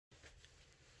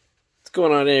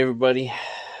going on, everybody?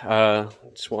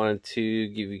 Just wanted to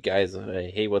give you guys a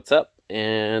hey, what's up?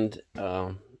 And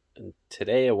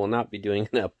today I will not be doing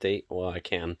an update. Well, I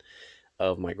can,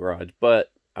 of my garage,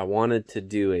 but I wanted to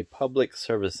do a public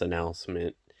service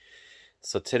announcement.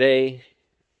 So today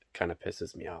kind of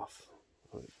pisses me off.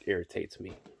 It irritates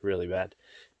me really bad.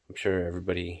 I'm sure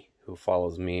everybody who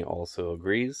follows me also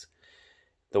agrees.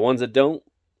 The ones that don't,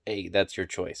 hey, that's your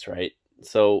choice, right?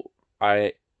 So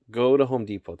I go to Home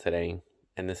Depot today,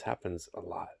 and this happens a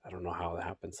lot. I don't know how it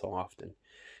happens so often.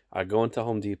 I go into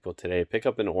Home Depot today, pick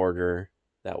up an order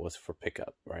that was for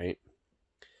pickup, right?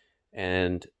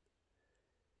 And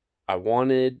I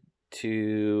wanted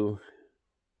to...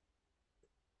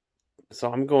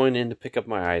 So I'm going in to pick up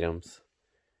my items,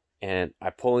 and I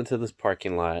pull into this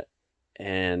parking lot,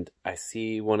 and I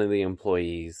see one of the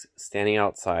employees standing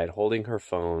outside holding her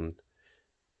phone,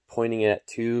 pointing at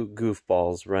two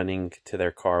goofballs running to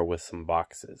their car with some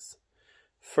boxes.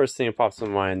 First thing that pops in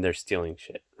my mind, they're stealing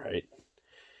shit, right?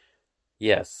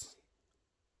 Yes,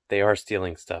 they are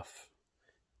stealing stuff.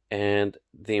 And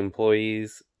the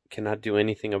employees cannot do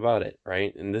anything about it,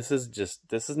 right? And this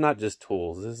is not just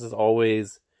tools. This is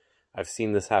always, I've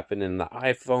seen this happen in the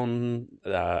iPhone,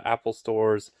 Apple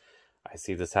stores. I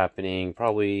see this happening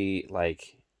probably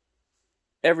like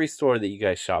every store that you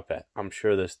guys shop at. I'm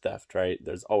sure there's theft, right?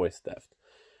 There's always theft.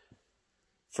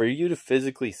 For you to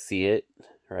physically see it,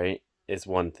 right, is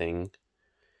one thing.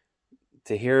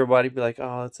 To hear everybody be like,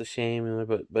 oh, it's a shame.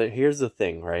 But here's the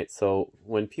thing, right? So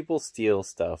when people steal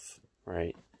stuff,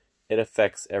 right, it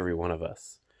affects every one of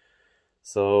us.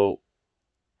 So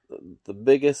the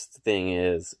biggest thing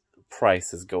is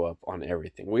prices go up on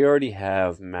everything. We already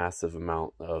have massive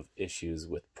amount of issues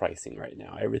with pricing right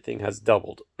now. Everything has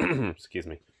doubled. Excuse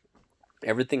me.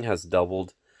 Everything has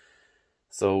doubled.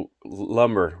 So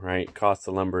lumber, right? Cost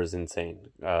of lumber is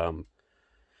insane.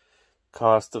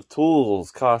 Cost of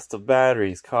tools, cost of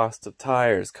batteries, cost of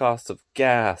tires, cost of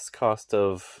gas, cost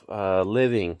of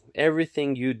living.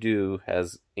 Everything you do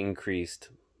has increased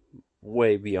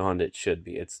way beyond it should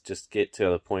be. It's just get to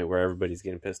the point where everybody's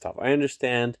getting pissed off. I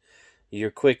understand your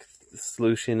quick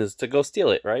solution is to go steal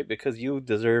it, right? Because you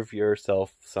deserve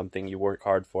yourself something. You work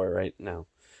hard for it right now.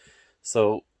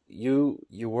 So you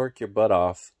work your butt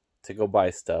off to go buy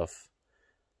stuff.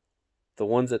 The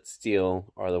ones that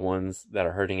steal are the ones that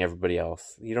are hurting everybody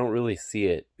else. You don't really see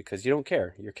it because you don't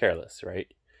care. You're careless, right?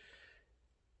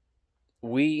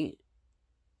 We,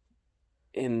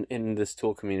 in this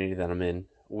tool community that I'm in,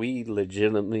 we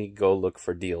legitimately go look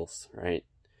for deals, right?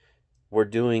 We're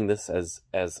doing this as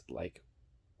like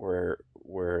we're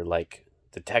like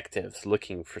detectives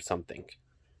looking for something,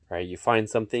 right? You find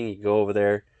something, you go over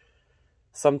there.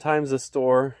 Sometimes a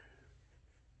store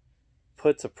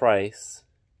puts a price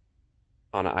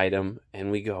on an item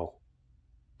and we go,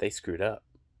 they screwed up,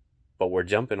 but we're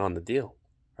jumping on the deal,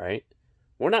 right?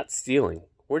 We're not stealing.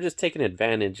 We're just taking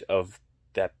advantage of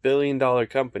that billion-dollar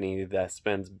company that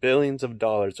spends billions of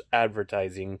dollars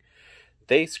advertising.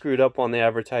 They screwed up on the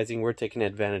advertising. We're taking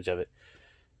advantage of it.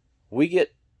 We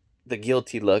get the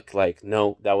guilty look like,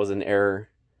 no, that was an error.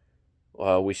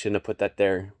 We shouldn't have put that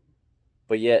there.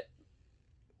 But yet,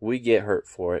 we get hurt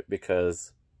for it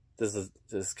because this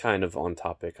is kind of on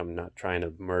topic. I'm not trying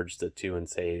to merge the two and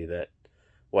say that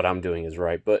what I'm doing is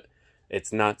right, but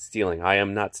it's not stealing. I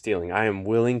am not stealing. I am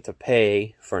willing to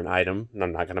pay for an item. And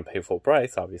I'm not going to pay full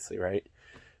price, obviously, right?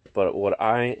 But what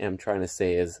I am trying to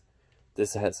say is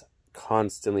this has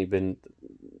constantly been,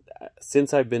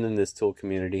 since I've been in this tool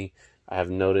community, I have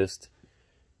noticed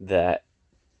that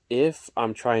if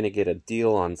I'm trying to get a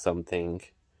deal on something,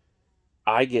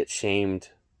 I get shamed,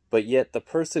 but yet the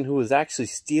person who is actually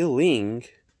stealing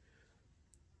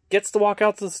gets to walk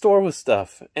out to the store with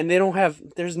stuff, and they don't have,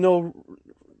 there's no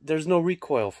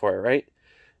recoil for it, right?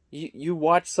 You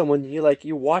watch someone,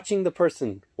 you're watching the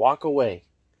person walk away.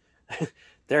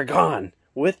 They're gone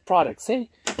with products. Hey,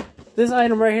 this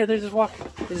item right here, they just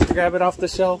grab it off the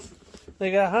shelf.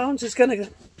 They go, I'm just gonna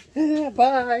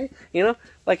bye. You know,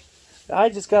 like, I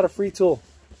just got a free tool.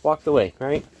 Walked away,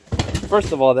 right?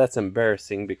 First of all, that's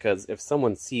embarrassing because if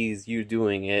someone sees you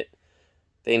doing it,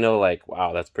 they know, like,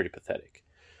 wow, that's pretty pathetic.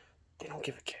 They don't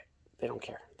give a care. They don't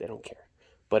care. They don't care.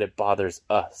 But it bothers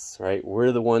us, right?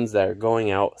 We're the ones that are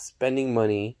going out, spending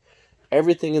money.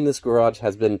 Everything in this garage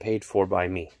has been paid for by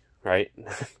me, right?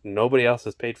 Nobody else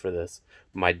has paid for this.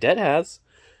 My debt has.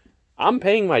 I'm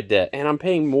paying my debt, and I'm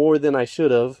paying more than I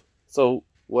should have. So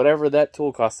whatever that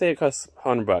tool costs, say it costs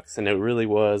 $100, and it really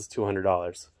was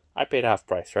 $200. I paid half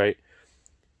price, right?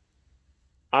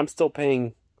 I'm still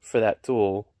paying for that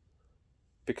tool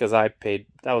because I paid.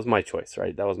 That was my choice,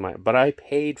 right? But I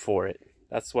paid for it.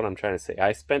 That's what I'm trying to say.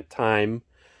 I spent time.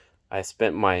 I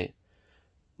spent my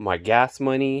gas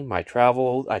money, my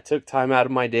travel. I took time out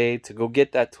of my day to go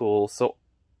get that tool. So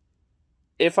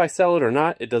if I sell it or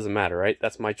not, it doesn't matter, right?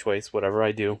 That's my choice, whatever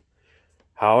I do.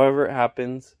 However it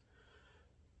happens,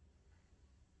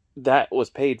 that was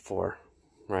paid for,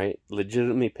 right?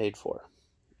 Legitimately paid for.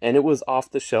 And it was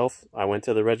off the shelf. I went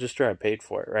to the register, I paid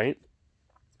for it, right?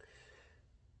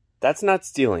 That's not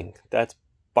stealing. That's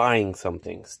buying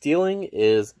something. Stealing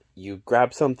is you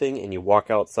grab something and you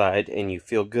walk outside and you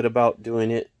feel good about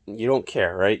doing it. You don't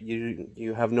care, right?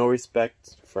 You have no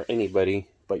respect for anybody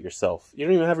but yourself. You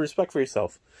don't even have respect for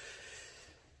yourself.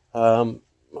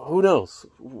 Who knows?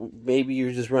 Maybe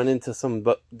you just run into some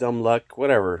dumb luck,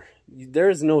 whatever. There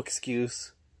is no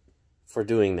excuse for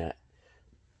doing that.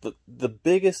 The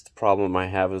biggest problem I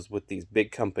have is with these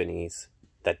big companies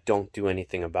that don't do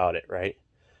anything about it, right?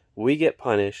 We get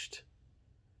punished.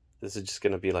 This is just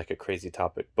going to be like a crazy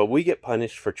topic, but we get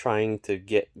punished for trying to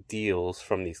get deals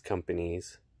from these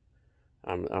companies.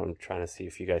 I'm trying to see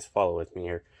if you guys follow with me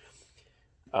here.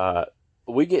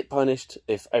 We get punished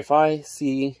if I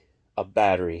see a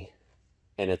battery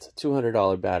and it's a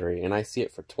 $200 battery and I see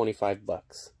it for 25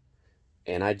 bucks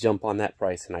and I jump on that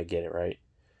price and I get it, right?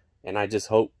 And I just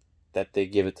hope that they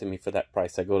give it to me for that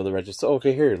price. I go to the register.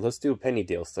 Okay, here, let's do penny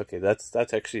deals. Okay, that's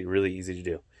actually really easy to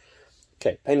do.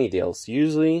 Okay, penny deals.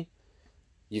 Usually,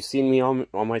 you've seen me on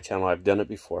my channel. I've done it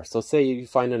before. So say you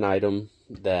find an item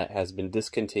that has been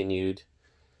discontinued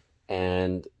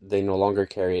and they no longer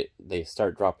carry it. They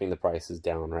start dropping the prices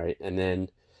down, right? And then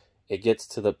it gets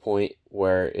to the point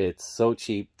where it's so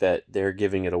cheap that they're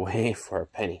giving it away for a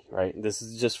penny, right? This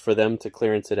is just for them to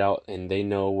clearance it out, and they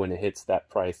know when it hits that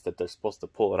price that they're supposed to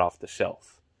pull it off the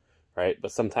shelf, right?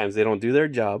 But sometimes they don't do their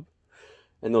job,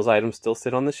 and those items still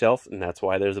sit on the shelf, and that's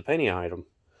why there's a penny item.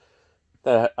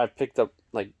 That I picked up,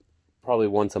 like, probably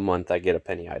once a month I get a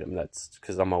penny item. That's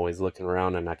because I'm always looking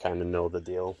around and I kind of know the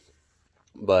deal.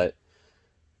 But,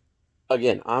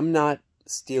 again, I'm not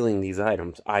stealing these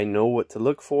items. I know what to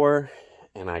look for,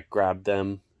 and I grab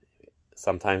them.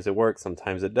 Sometimes it works,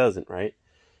 sometimes it doesn't, right?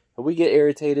 And we get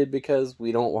irritated because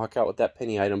we don't walk out with that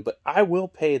penny item, but I will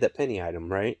pay that penny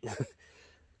item, right?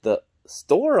 The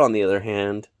store, on the other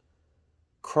hand,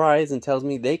 cries and tells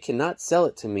me they cannot sell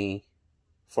it to me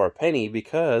for a penny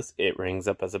because it rings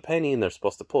up as a penny and they're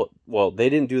supposed to pull it. Well, they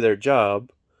didn't do their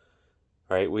job,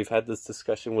 right? We've had this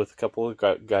discussion with a couple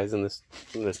of guys in this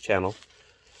channel.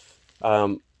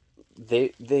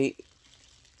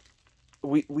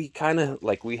 We kind of,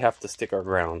 like, we have to stick our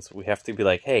grounds. We have to be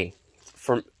like, hey,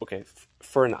 for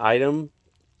an item,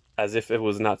 as if it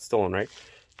was not stolen, right?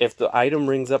 If the item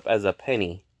rings up as a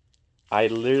penny, I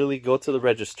literally go to the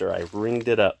register, I ringed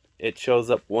it up, it shows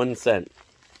up 1 cent,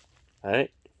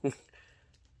 alright?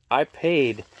 I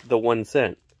paid the 1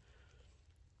 cent.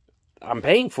 I'm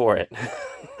paying for it.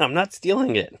 I'm not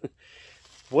stealing it.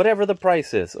 Whatever the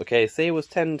price is, okay? Say it was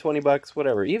 10, 20 bucks,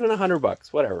 whatever. Even 100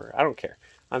 bucks, whatever. I don't care.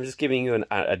 I'm just giving you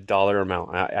a dollar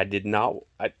amount.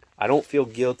 I don't feel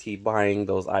guilty buying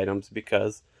those items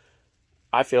because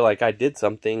I feel like I did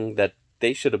something that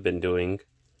they should have been doing,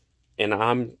 and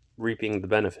I'm reaping the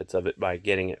benefits of it by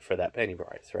getting it for that penny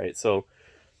price, right? So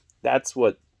that's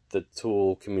what the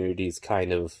tool community is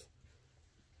kind of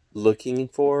looking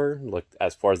for. Look,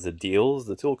 as far as the deals,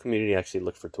 the tool community actually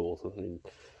look for tools.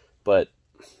 But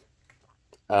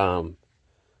I'm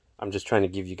just trying to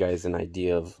give you guys an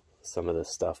idea of some of this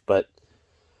stuff. But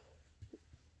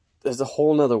there's a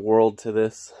whole nother world to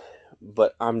this.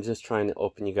 But I'm just trying to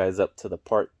open you guys up to the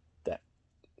part that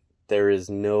there is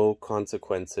no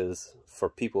consequences for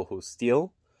people who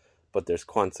steal, but there's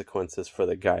consequences for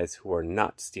the guys who are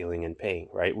not stealing and paying,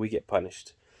 right? We get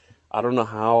punished. I don't know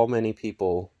how many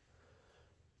people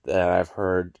that I've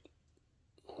heard,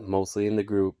 mostly in the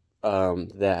group,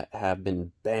 that have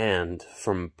been banned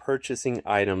from purchasing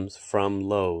items from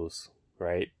Lowe's,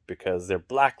 right? Because they're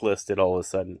blacklisted all of a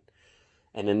sudden.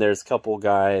 And then there's a couple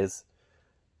guys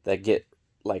that get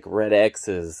like red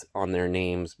X's on their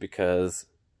names because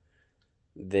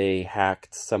they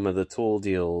hacked some of the tool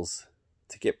deals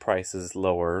to get prices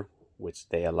lower, which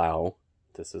they allow.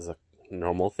 This is a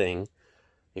normal thing.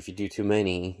 If you do too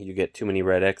many, you get too many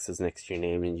red X's next to your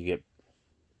name and you get,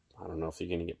 I don't know if you're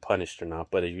going to get punished or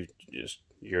not, but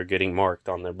you're getting marked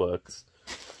on their books.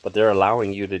 But they're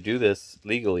allowing you to do this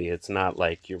legally. It's not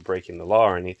like you're breaking the law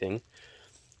or anything.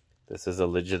 This is a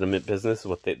legitimate business.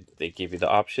 What they give you the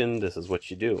option. This is what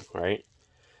you do, right?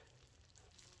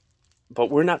 But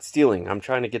we're not stealing. I'm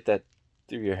trying to get that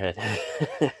through your head.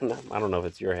 I don't know if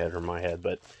it's your head or my head,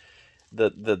 but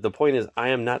the point is, I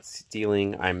am not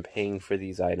stealing. I'm paying for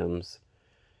these items,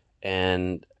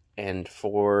 and And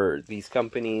for these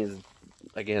companies,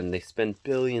 again, they spend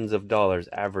billions of dollars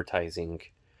advertising,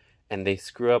 and they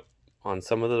screw up on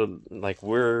some of the, like,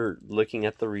 we're looking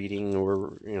at the reading,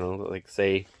 we're, you know, like,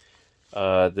 say,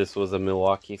 this was a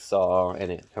Milwaukee saw,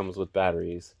 and it comes with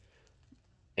batteries,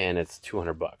 and it's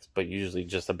 $200, but usually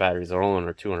just the batteries alone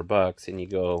are $200, and you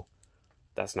go,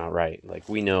 that's not right. Like,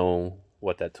 we know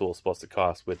what that tool is supposed to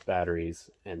cost with batteries,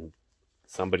 and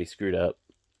somebody screwed up,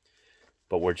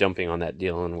 but we're jumping on that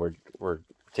deal, and we're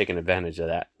taking advantage of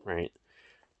that, right?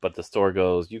 But the store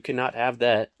goes, you cannot have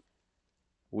that.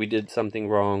 We did something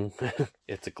wrong.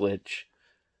 It's a glitch.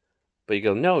 But you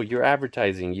go, no, you're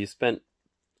advertising. You spent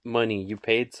money. You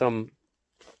paid some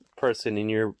person in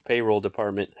your payroll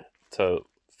department to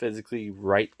physically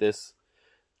write this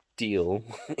deal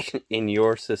in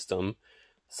your system.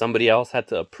 Somebody else had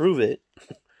to approve it.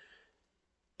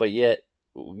 But yet,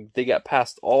 they got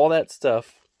past all that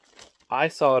stuff. I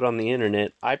saw it on the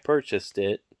internet. I purchased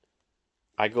it.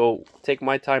 I go take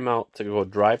my time out to go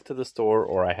drive to the store,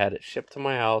 or I had it shipped to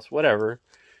my house, whatever.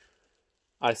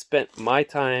 I spent my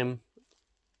time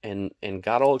and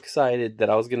got all excited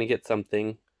that I was going to get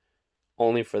something,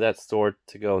 only for that store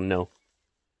to go, no,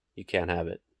 you can't have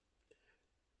it.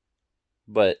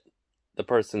 But the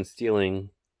person stealing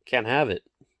can't have it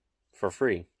for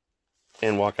free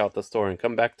and walk out the store and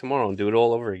come back tomorrow and do it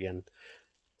all over again.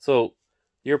 So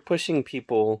you're pushing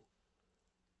people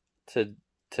to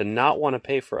not want to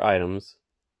pay for items,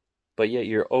 but yet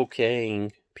you're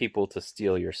okaying people to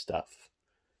steal your stuff.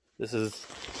 This is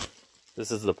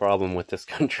the problem with this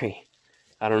country.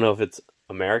 I don't know if it's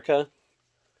America,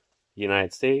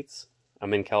 United States.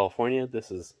 I'm in California.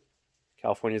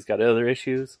 California's got other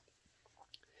issues.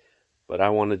 But I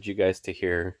wanted you guys to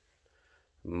hear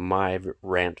my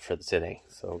rant for today.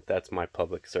 So that's my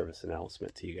public service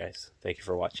announcement to you guys. Thank you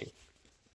for watching.